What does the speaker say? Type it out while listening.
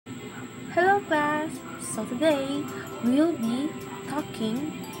Hello class! So today, we'll be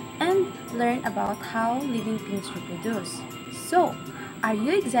talking and learn about how living things reproduce. So, are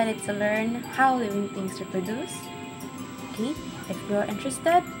you excited to learn how living things reproduce? Okay, if you're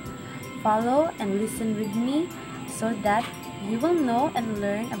interested, follow and listen with me so that you will know and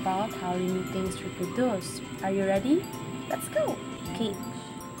learn about how living things reproduce. Are you ready? Let's go! Okay,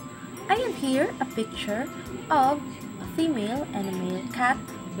 I have here a picture of a female and a male cat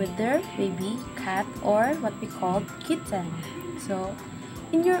with their baby cat, or what we call kitten. So,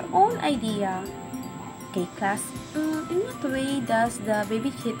 in your own idea, okay class, in what way does the baby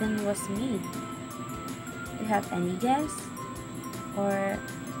kitten was made? Do you have any guess or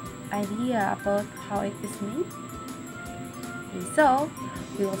idea about how it is made? Okay, so,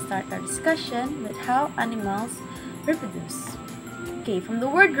 we will start our discussion with how animals reproduce. Okay, from the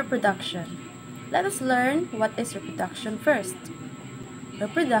word reproduction, let us learn what is reproduction first.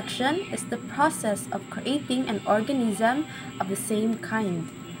 Reproduction is the process of creating an organism of the same kind.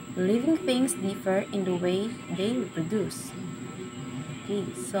 Living things differ in the way they reproduce. Okay,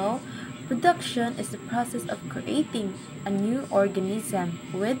 so reproduction is the process of creating a new organism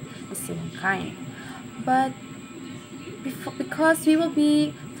with the same kind. But because we will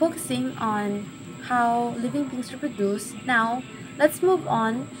be focusing on how living things reproduce, now let's move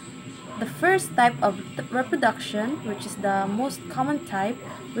on the first type of reproduction, which is the most common type,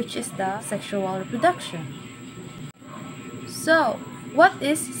 which is the sexual reproduction. So, what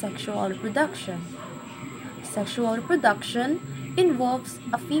is sexual reproduction? Sexual reproduction involves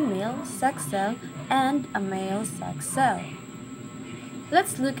a female sex cell and a male sex cell.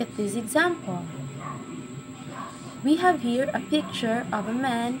 Let's look at this example. We have here a picture of a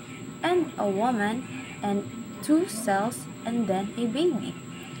man and a woman and two cells and then a baby.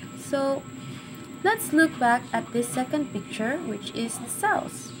 So, let's look back at this second picture, which is the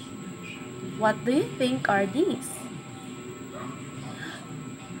cells. What do you think are these?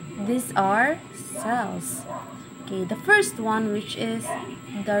 These are cells. Okay, the first one, which is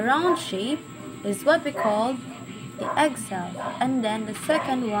the round shape, is what we call the egg cell. And then the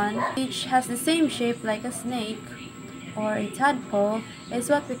second one, which has the same shape like a snake or a tadpole, is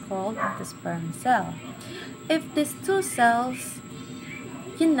what we call the sperm cell. If these two cells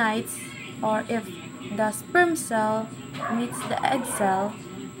unites, or if the sperm cell meets the egg cell,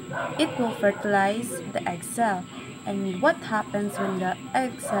 it will fertilize the egg cell. And what happens when the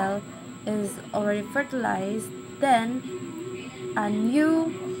egg cell is already fertilized? Then a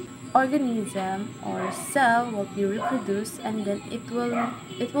new organism or cell will be reproduced, and then it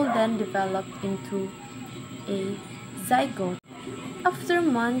will then develop into a zygote. After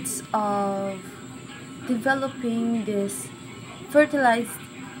months of developing this fertilized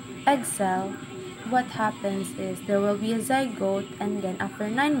egg cell, what happens is there will be a zygote, and then after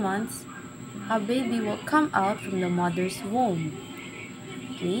 9 months, a baby will come out from the mother's womb.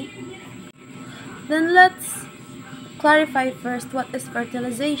 Okay? Then let's clarify first what is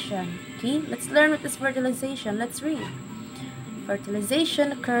fertilization. Okay? Let's learn what is fertilization. Let's read.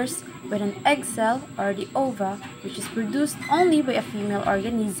 Fertilization occurs when an egg cell or the ova, which is produced only by a female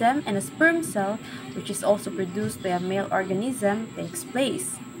organism, and a sperm cell, which is also produced by a male organism, takes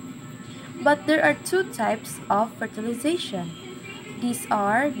place. But there are two types of fertilization. These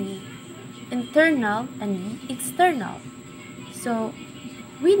are the internal and the external. So,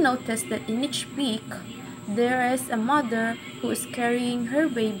 we notice that in each peak, there is a mother who is carrying her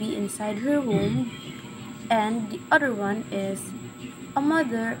baby inside her womb, and the other one is a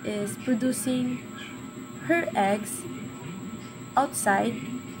mother is producing her eggs outside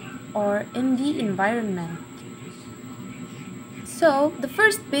or in the environment. So, the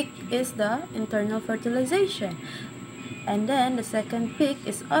first peak is the internal fertilization. And then the second peak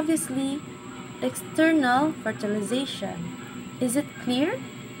is obviously external fertilization. Is it clear?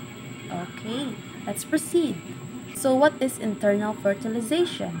 Okay, let's proceed. So, what is internal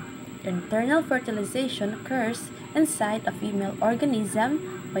fertilization? Internal fertilization occurs inside a female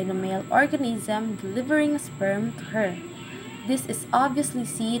organism by the male organism delivering a sperm to her. This is obviously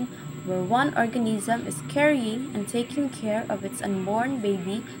seen where one organism is carrying and taking care of its unborn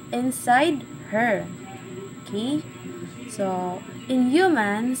baby inside her. Okay? So, in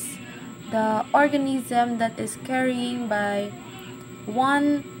humans, the organism that is carrying by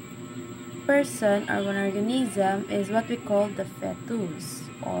one person or one organism is what we call the fetus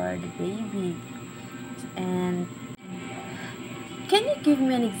or the baby. And can you give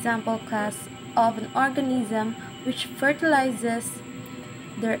me an example, class, of an organism which fertilizes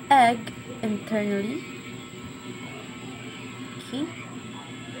their egg internally? Okay.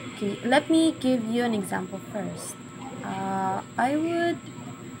 Okay, let me give you an example first. I would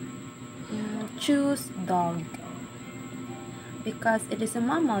choose dog. Because it is a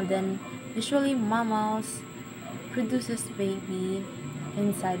mammal, then usually mammals produces baby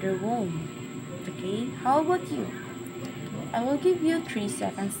inside their womb. Okay, how about you? I will give you 3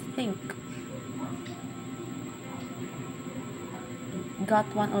 seconds to think.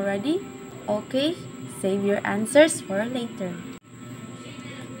 Got one already? Okay, save your answers for later.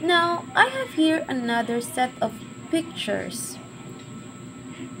 Now, I have here another set of pictures.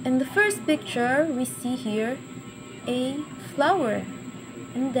 In the first picture, we see here a flower.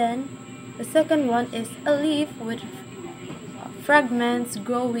 And then, the second one is a leaf with fragments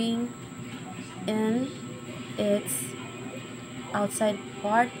growing in its outside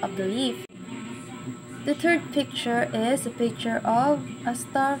part of the leaf. The third picture is a picture of a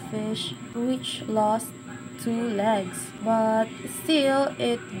starfish which lost 2 legs, but still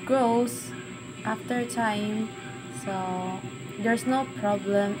it grows after time, so there's no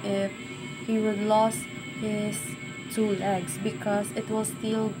problem if he would lose his 2 legs because it will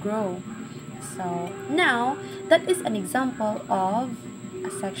still grow. So now that is an example of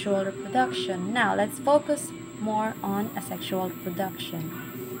asexual reproduction. Now let's focus more on asexual reproduction.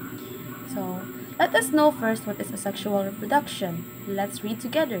 So let us know first what is asexual reproduction. Let's read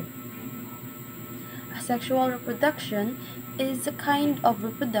together. Asexual reproduction is a kind of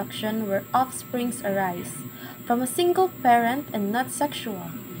reproduction where offsprings arise from a single parent and not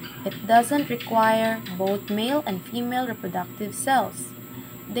sexual. It doesn't require both male and female reproductive cells.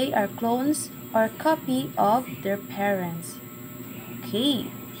 They are clones or copy of their parents. Okay,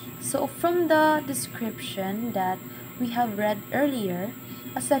 so from the description that we have read earlier,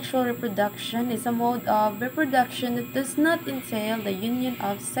 asexual reproduction is a mode of reproduction that does not entail the union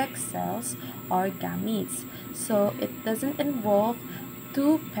of sex cells or gametes. So it doesn't involve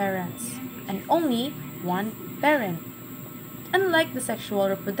 2 parents and only 1 parent. Unlike the sexual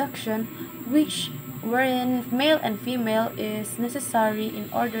reproduction, wherein male and female is necessary in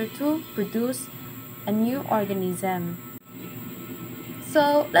order to produce a new organism.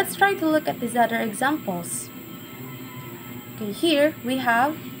 So let's try to look at these other examples. Okay, here we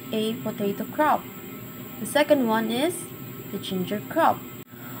have a potato crop. The second one is the ginger crop.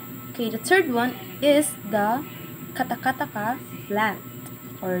 Okay, the third one is the katakataka plant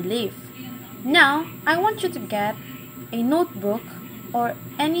or leaf. Now, I want you to get a notebook or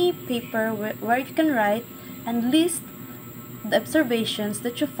any paper where you can write and list the observations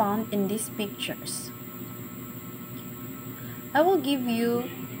that you found in these pictures. I will give you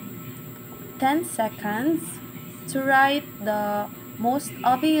 10 seconds to write the most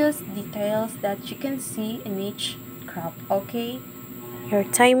obvious details that you can see in each crop, okay? Your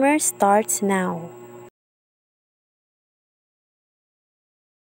timer starts now.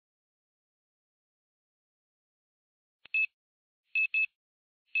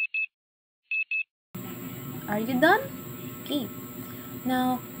 Are you done? Okay.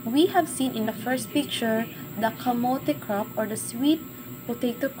 Now, we have seen in the first picture the kamote crop or the sweet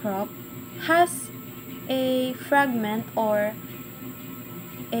potato crop has a fragment or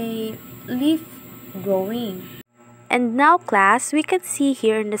a leaf growing. And now class, we can see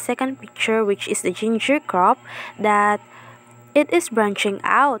here in the second picture, which is the ginger crop, that it is branching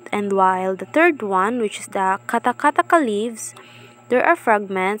out, and while the third one, which is the katakataka leaves, there are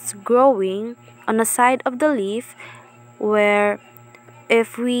fragments growing on the side of the leaf where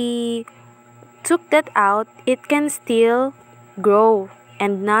if we took that out, it can still grow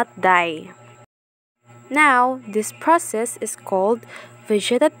and not die. Now, this process is called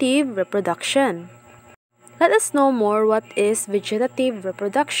vegetative reproduction. Let us know more what is vegetative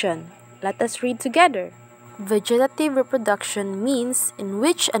reproduction. Let us read together. Vegetative reproduction means in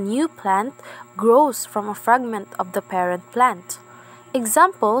which a new plant grows from a fragment of the parent plant.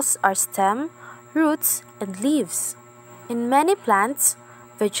 Examples are stem, roots, and leaves. In many plants,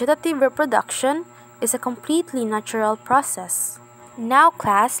 vegetative reproduction is a completely natural process. Now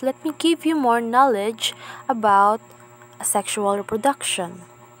class, let me give you more knowledge about asexual reproduction.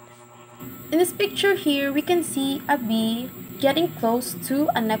 In this picture here, we can see a bee getting close to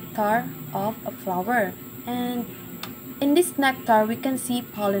a nectar of a flower. And in this nectar, we can see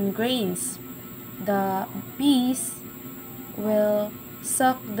pollen grains. The bees will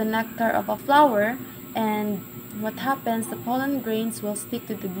suck the nectar of a flower, and what happens, the pollen grains will stick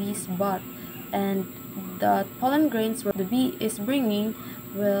to the bee's butt, and the pollen grains where the bee is bringing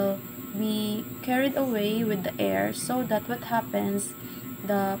will be carried away with the air, so that what happens,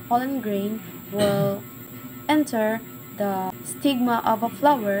 the pollen grain will enter the stigma of a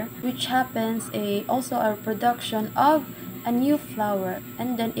flower, which happens also a production of a new flower.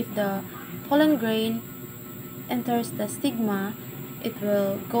 And then if the pollen grain enters the stigma, it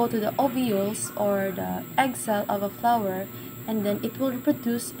will go to the ovules or the egg cell of a flower, and then it will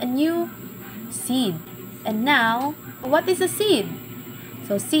produce a new seed. And now, what is a seed?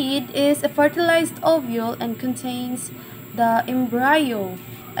 So seed is a fertilized ovule and contains the embryo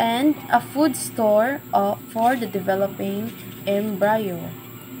and a food store for the developing embryo.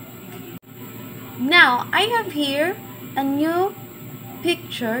 Now, I have here a new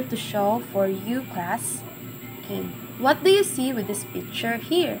picture to show for you, class. Okay, what do you see with this picture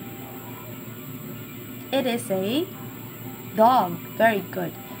here? It is a dog. Very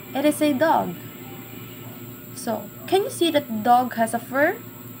good. It is a dog. So, can you see that the dog has a fur?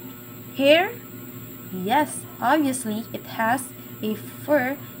 Hair? Yes, obviously it has a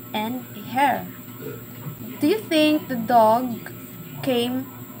fur and a hair. Do you think the dog came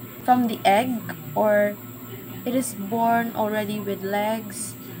from the egg, or it is born already with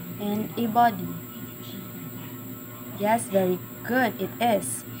legs and a body? Yes, very good, it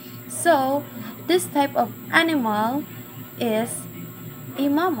is. So, this type of animal is a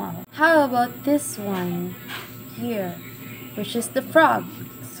mammal. How about this one here, which is the frog?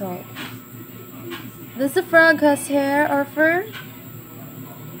 So, does the frog has hair or fur?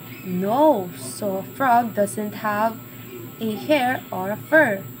 No, so a frog doesn't have a hair or a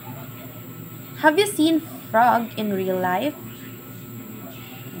fur. Have you seen frog in real life?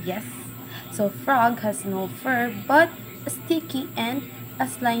 Yes. So frog has no fur but a sticky and a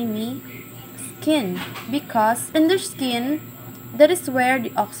slimy skin, because in their skin, that is where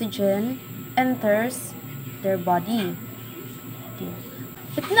the oxygen enters their body. Okay.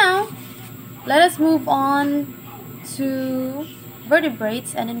 But now, let us move on to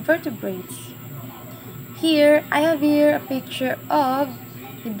vertebrates and invertebrates. Here, I have here a picture of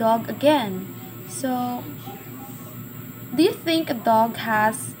a dog again. So, do you think a dog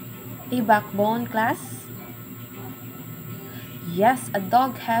has a backbone, class? Yes, a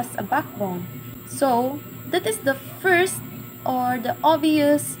dog has a backbone. So, that is the first or the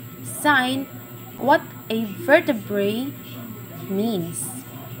obvious sign what a vertebrate means,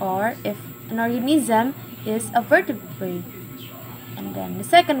 or if an organism is a vertebrate. And then the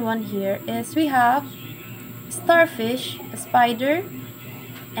second one here is we have starfish, a spider,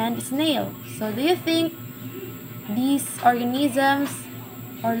 and a snail. So do you think these organisms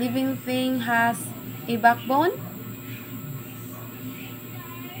or living thing has a backbone?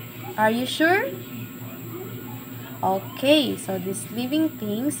 Are you sure? Okay, so these living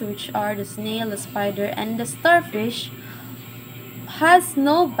things, which are the snail, the spider, and the starfish, has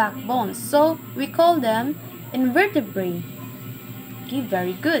no backbone, so we call them invertebrate. Okay,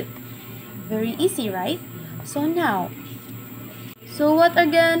 very good. Very easy, right? So now, so what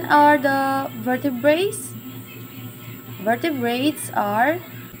again are the vertebrates? Vertebrates are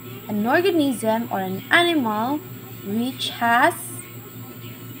an organism or an animal which has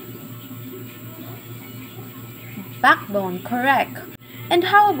backbone, correct. And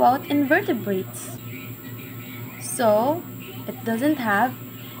how about invertebrates? So, it doesn't have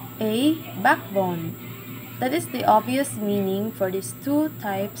a backbone. That is the obvious meaning for these two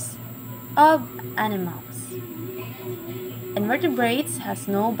types of animals. Invertebrates has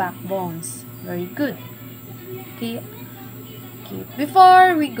no backbones. Very good. Okay.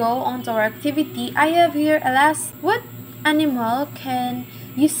 Before we go on to our activity, I have here a last. What animal can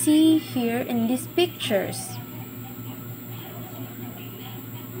you see here in these pictures?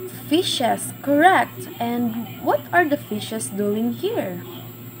 Fishes, correct. And what are the fishes doing here?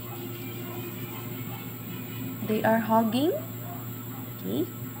 They are hugging. Okay.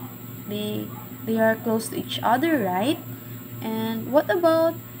 They are close to each other, right? And what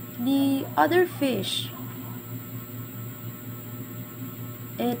about the other fish?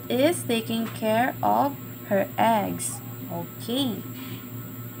 It is taking care of her eggs. Okay.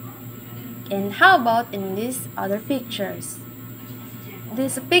 And how about in these other pictures?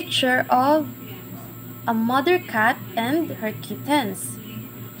 This is a picture of a mother cat and her kittens.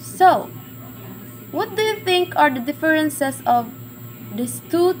 So, what do you think are the differences of these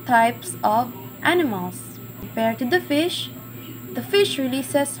two types of animals? Compared to the fish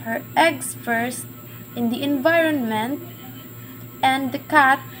releases her eggs first in the environment, and the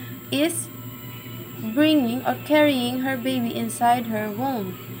cat is bringing or carrying her baby inside her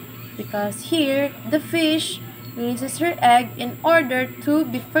womb, because here the fish releases her egg in order to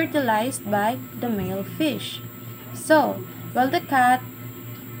be fertilized by the male fish. So, while the cat,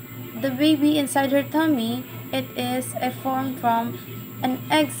 the baby inside her tummy, it is a form from an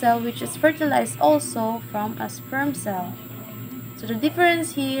egg cell which is fertilized also from a sperm cell. So the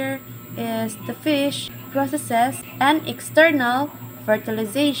difference here is the fish processes an external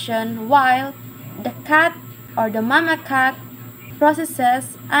fertilization, while the cat or the mama cat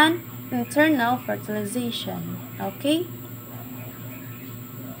processes and internal fertilization. Okay?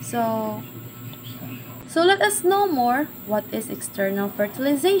 So let us know more what is external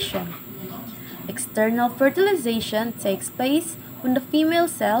fertilization. External fertilization takes place when the female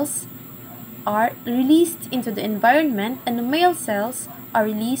cells are released into the environment and the male cells are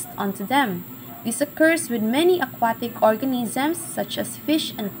released onto them. This occurs with many aquatic organisms such as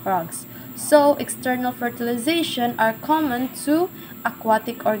fish and frogs. So, external fertilization are common to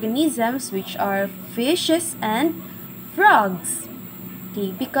aquatic organisms which are fishes and frogs.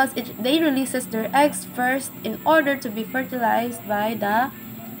 Okay, because they releases their eggs first in order to be fertilized by the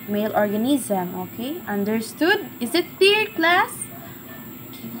male organism. Okay, understood? Is it clear, class?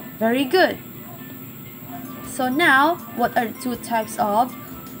 Very good. So now, what are the two types of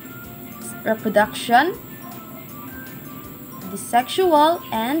reproduction? The sexual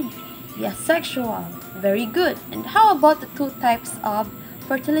and the asexual. Very good. And how about the two types of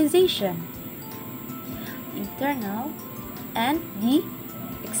fertilization? Internal and the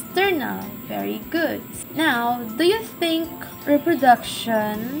external. Very good. Now, do you think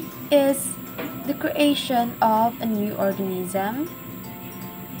reproduction is the creation of a new organism,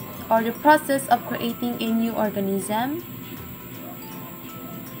 or the process of creating a new organism?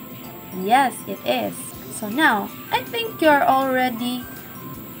 Yes, it is. So now, I think you're all ready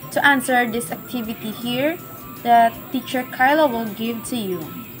to answer this activity here that teacher Kyla will give to you.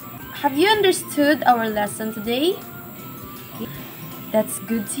 Have you understood our lesson today? That's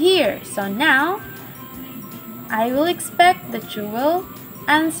good to hear. So now, I will expect that you will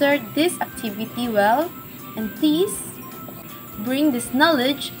answer this activity well, and please bring this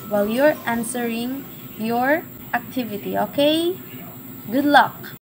knowledge while you're answering your activity, okay? Good luck!